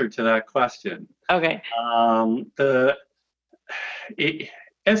multi-layered answer to that question. Okay.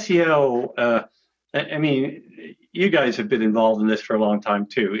 SEO, I mean, you guys have been involved in this for a long time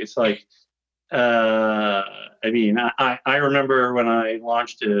too. It's I remember when I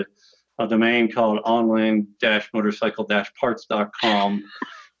launched a domain called online-motorcycle-parts.com,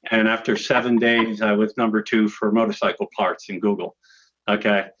 and after 7 days, I was number 2 for motorcycle parts in Google.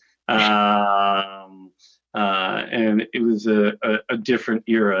 Okay. And it was a different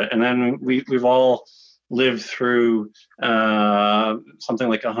era. And then we've all lived through something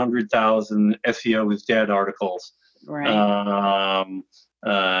like 100,000 SEO is dead articles. Right.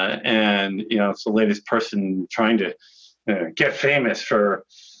 And it's the latest person trying to get famous for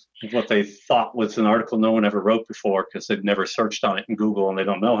what they thought was an article no one ever wrote before because they've never searched on it in Google and they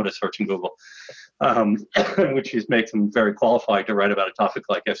don't know how to search in Google, which makes them very qualified to write about a topic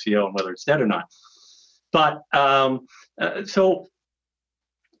like SEO and whether it's dead or not. But so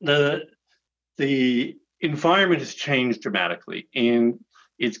the environment has changed dramatically, and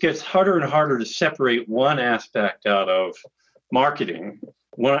it gets harder and harder to separate one aspect of marketing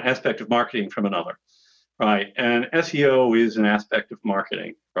from another. Right, and SEO is an aspect of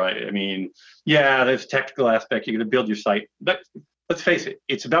marketing, right? I mean, yeah, there's a technical aspect. You're going to build your site, but let's face it,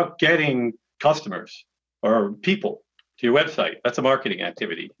 it's about getting customers or people to your website. That's a marketing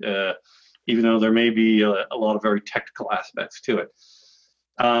activity, even though there may be a lot of very technical aspects to it.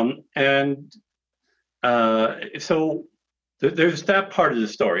 So there's that part of the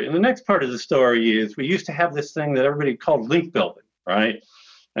story. And the next part of the story is we used to have this thing that everybody called link building, right?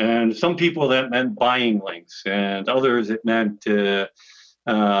 And some people that meant buying links, and others it meant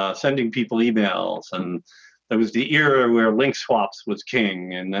sending people emails. And there was the era where link swaps was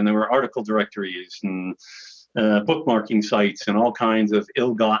king, and then there were article directories and bookmarking sites and all kinds of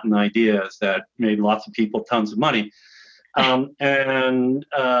ill-gotten ideas that made lots of people tons of money. And it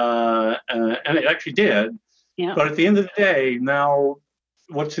actually did. Yeah. But at the end of the day, now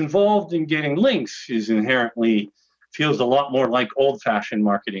what's involved in getting links is inherently feels a lot more like old-fashioned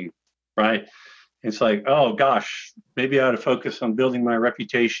marketing, right? It's like, oh gosh, maybe I ought to focus on building my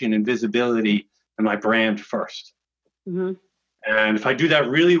reputation and visibility and my brand first. Mm-hmm. And if I do that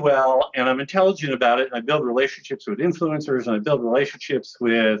really well and I'm intelligent about it, and I build relationships with influencers and I build relationships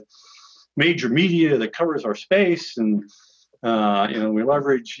with major media that covers our space, and we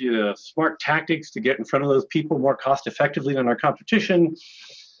leverage smart tactics to get in front of those people more cost effectively than our competition.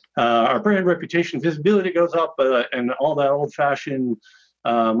 Our brand reputation, visibility goes up, and all that old-fashioned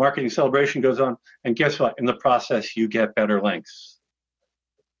marketing celebration goes on. And guess what? In the process, you get better links,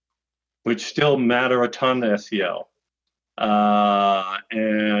 which still matter a ton to SEO.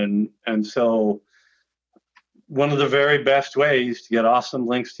 And so one of the very best ways to get awesome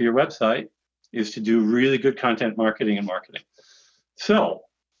links to your website is to do really good content marketing and marketing. So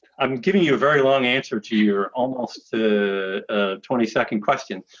I'm giving you a very long answer to your almost 20-second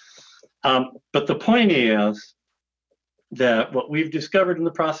question. But the point is that what we've discovered in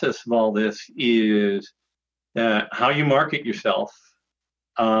the process of all this is that how you market yourself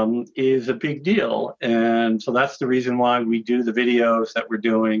is a big deal. And so that's the reason why we do the videos that we're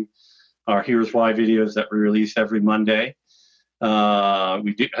doing, our Here's Why videos that we release every Monday. We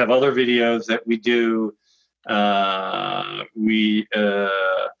do have other videos that we do. I'll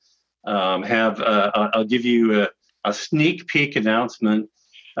give you a sneak peek announcement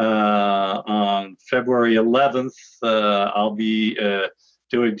on February 11th. I'll be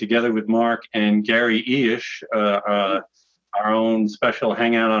doing, together with Mark and Gary Eish, our own special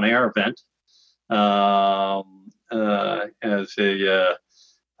Hangout on Air event as a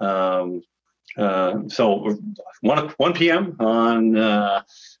so 1 p.m. on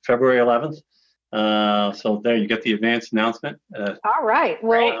February 11th. So there you get the advanced announcement. All right.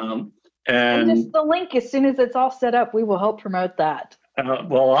 Well, and just the link, as soon as it's all set up, we will help promote that.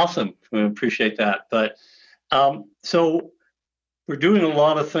 Well, awesome. We appreciate that. But so we're doing a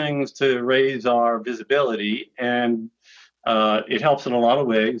lot of things to raise our visibility, and it helps in a lot of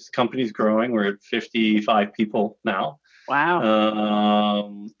ways. Company's growing. We're at 55 people now.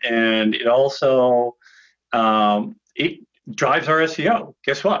 Wow. And it also it drives our SEO.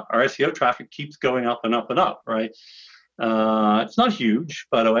 Guess what? Our SEO traffic keeps going up and up and up, right? It's not huge,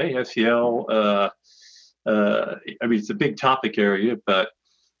 by the way, SEO. I mean, it's a big topic area, but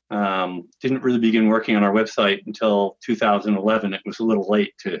didn't really begin working on our website until 2011. It was a little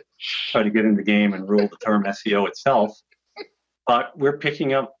late to try to get in the game and rule the term SEO itself. But we're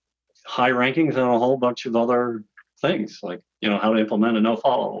picking up high rankings on a whole bunch of other things, like, you know, how to implement a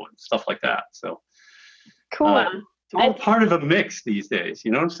nofollow and stuff like that. So cool. It's all part of a mix these days. You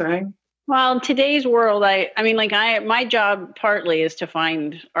know what I'm saying? Well, in today's world, I mean, like my job partly is to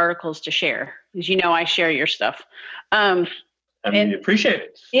find articles to share. As you know, I share your stuff. And we appreciate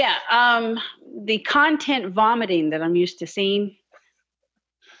it. Yeah. The content vomiting that I'm used to seeing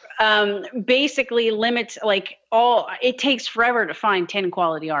basically limits, like, it takes forever to find 10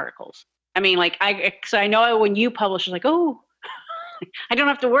 quality articles. I mean, like, so I know when you publish, it's like, oh, I don't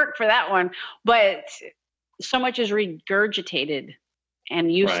have to work for that one. But so much is regurgitated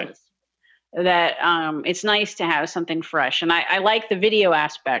and useless that it's nice to have something fresh. And I like the video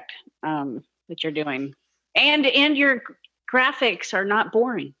aspect that you're doing. And your graphics are not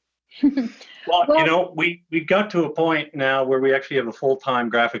boring. Well, you know, we got to a point now where we actually have a full-time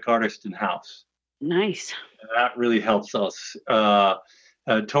graphic artist in-house. Nice. That really helps us.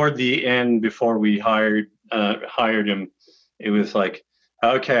 Toward the end, before we hired him, it was like,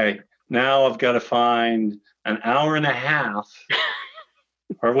 okay, now I've got to find an hour and a half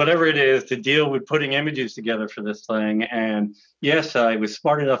or whatever it is to deal with putting images together for this thing. And yes, I was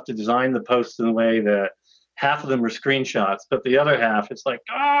smart enough to design the posts in a way that half of them were screenshots, but the other half, it's like,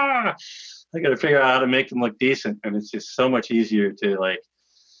 I got to figure out how to make them look decent. And it's just so much easier to, like,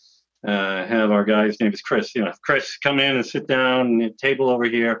 have our guy's name is Chris. You know, Chris, come in and sit down, table over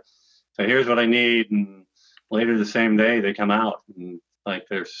here. So here's what I need. And later the same day, they come out and, like,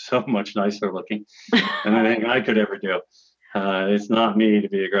 they're so much nicer looking than anything I could ever do. It's not me to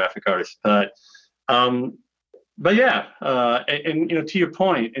be a graphic artist, but yeah, and you know, to your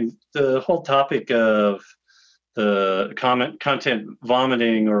point, and the whole topic of the content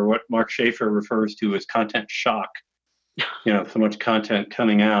vomiting, or what Mark Schaefer refers to as content shock. You know, so much content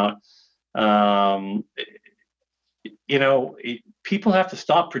coming out. You know, people have to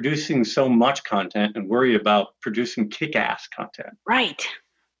stop producing so much content and worry about producing kick-ass content. Right.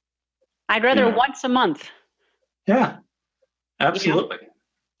 I'd rather once a month. Yeah, absolutely.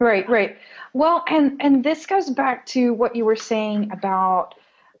 Right. Well, and this goes back to what you were saying about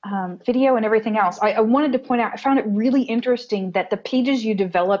video and everything else. I wanted to point out, I found it really interesting that the pages you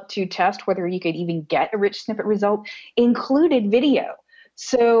developed to test whether you could even get a rich snippet result included video.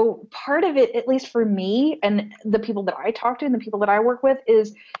 So part of it, at least for me and the people that I talk to and the people that I work with,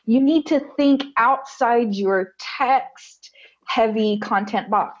 is you need to think outside your text-heavy content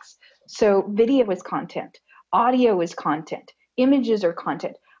box. So video is content, audio is content, images are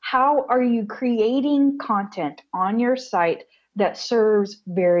content. How are you creating content on your site that serves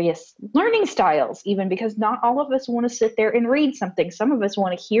various learning styles, even, because not all of us want to sit there and read something. Some of us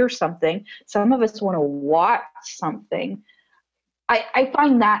want to hear something. Some of us want to watch something. I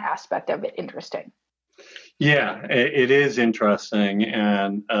find that aspect of it interesting. Yeah, it is interesting.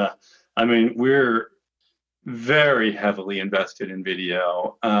 And I mean, we're very heavily invested in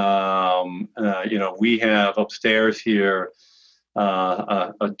video. You know, we have upstairs here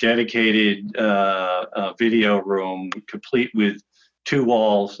a dedicated video room, complete with 2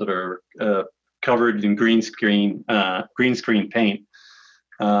 walls that are covered in green screen paint,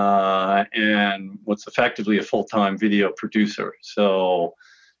 and what's effectively a full-time video producer. So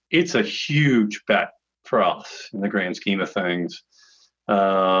it's a huge bet for us in the grand scheme of things. You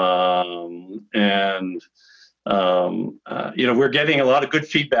know, we're getting a lot of good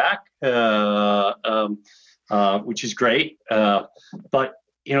feedback, which is great. But,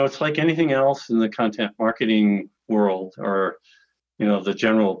 you know, it's like anything else in the content marketing world, or, you know, the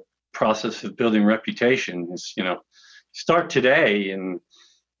general process of building reputation is, start today and,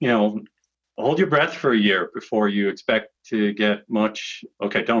 hold your breath for a year before you expect to get much.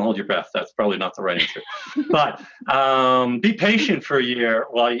 Okay, don't hold your breath. That's probably not the right answer. But be patient for a year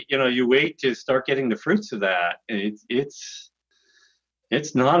while, you wait to start getting the fruits of that. It's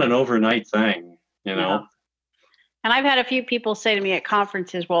not an overnight thing, Yeah. And I've had a few people say to me at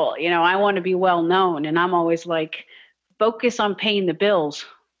conferences, well, I want to be well known. And I'm always like, focus on paying the bills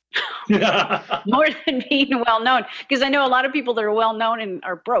more than being well known. Because I know a lot of people that are well known and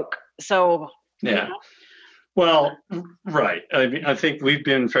are broke. So, yeah. Well, right. I think we've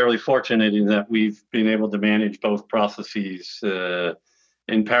been fairly fortunate in that we've been able to manage both processes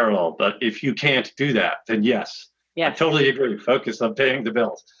in parallel. But if you can't do that, then yes. I totally agree. Focus on paying the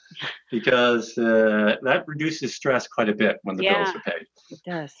bills, because that reduces stress quite a bit when the bills are paid. It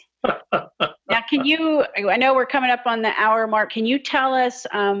does. Now, I know we're coming up on the hour mark. Can you tell us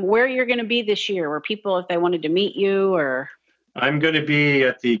where you're going to be this year, where people, if they wanted to meet you or? I'm going to be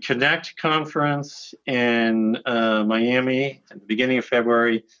at the Connect conference in Miami at the beginning of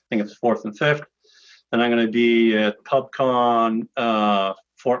February. I think it's 4th and 5th. And I'm going to be at PubCon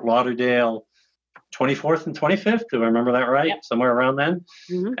Fort Lauderdale 24th and 25th. Do I remember that right? Yep. Somewhere around then.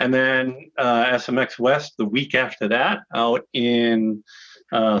 Mm-hmm. And then SMX West the week after that out in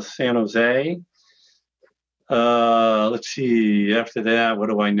San Jose. Let's see. After that, what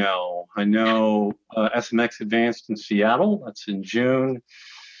do I know? I know SMX Advanced in Seattle. That's in June.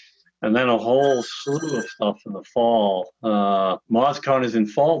 And then a whole slew of stuff in the fall. MozCon is in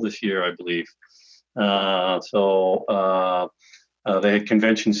fall this year, I believe. They had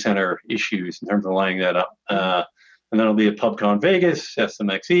convention center issues in terms of lining that up. And then it'll be at PubCon Vegas,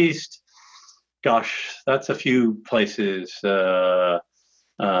 SMX East. Gosh, that's a few places that'll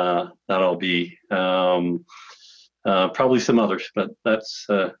be. Probably some others, but that's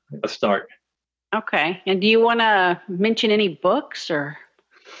a start. Okay. And do you want to mention any books or?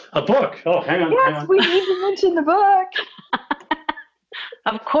 A book? Oh, hang on. Yes, we need to mention the book.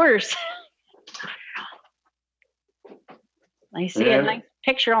 Of course. I see a nice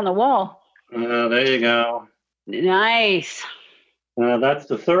picture on the wall. There you go. Nice. That's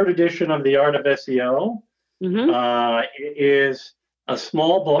the 3rd edition of The Art of SEO. Mm-hmm. It is a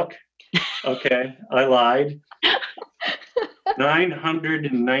small book. Okay, I lied.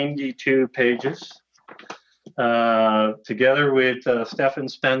 992 pages. Together with Stefan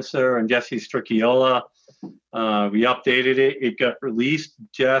Spencer and Jesse Stricchiola, we updated it. It got released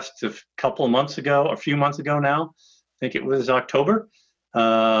just a few months ago now. I think it was October.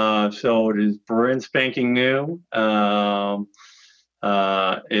 So it is brand spanking new.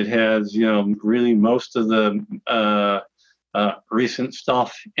 It has, really most of the recent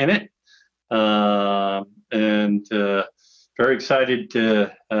stuff in it. And very excited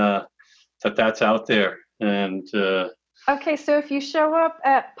that that's out there. And okay, so if you show up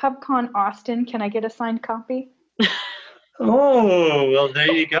at PubCon Austin, can I get a signed copy? Oh, well,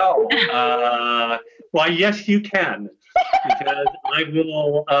 there you go. Why, yes, you can. Because I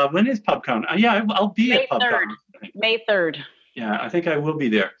will. When is PubCon? Yeah, I'll be at PubCon. May 3rd. Yeah, I think I will be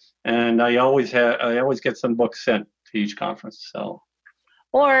there. And I always get some books sent to each conference. So.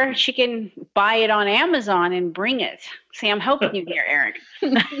 Or she can buy it on Amazon and bring it. See, I'm helping you here, Eric.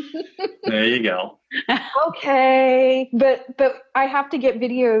 There you go. Okay, but I have to get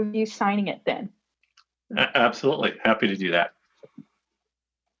video of you signing it then. Absolutely, happy to do that.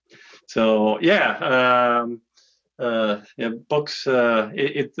 So books.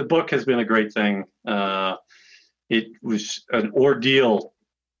 The book has been a great thing. It was an ordeal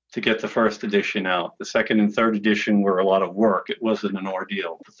to get the 1st edition out. The 2nd and 3rd edition were a lot of work. It wasn't an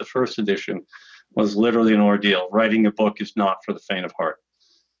ordeal, but the 1st edition was literally an ordeal. Writing a book is not for the faint of heart.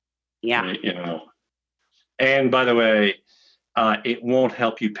 Yeah. And by the way, it won't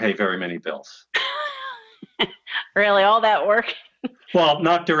help you pay very many bills. Really, all that work? Well,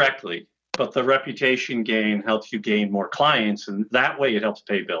 not directly, but the reputation gain helps you gain more clients, and that way it helps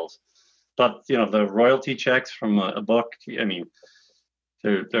pay bills. But the royalty checks from a book, I mean,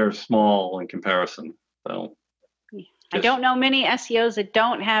 they're small in comparison. So I don't know many SEOs that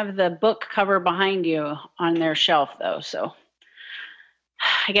don't have the book cover behind you on their shelf, though. So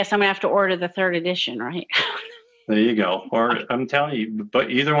I guess I'm gonna have to order the 3rd edition, right? There you go. Or I'm telling you,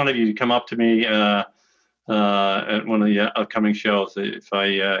 but either one of you come up to me at one of the upcoming shows. If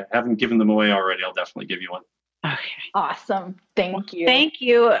I haven't given them away already, I'll definitely give you one. Okay. Awesome. Thank you. Thank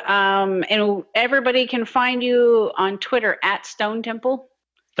you. And everybody can find you on Twitter at Stone Temple.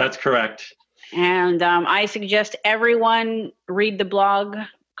 That's correct. And I suggest everyone read the blog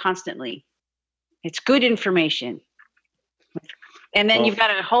constantly. It's good information. And then Well, you've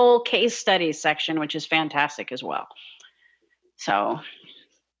got a whole case studies section, which is fantastic as well. So,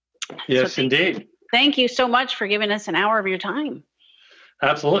 yes, indeed. Thank you so much for giving us an hour of your time.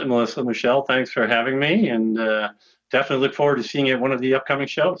 Absolutely, Melissa. Michelle, thanks for having me, and definitely look forward to seeing you at one of the upcoming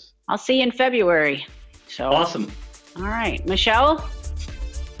shows. I'll see you in February. So awesome. All right, Michelle?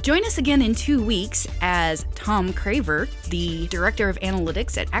 Join us again in 2 weeks as Tom Craver, the Director of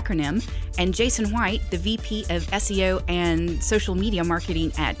Analytics at Acronym, and Jason White, the VP of SEO and Social Media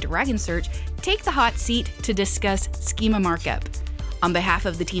Marketing at Dragon Search, take the hot seat to discuss schema markup. On behalf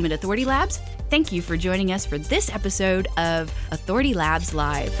of the team at Authority Labs, thank you for joining us for this episode of Authority Labs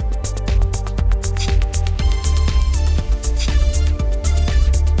Live.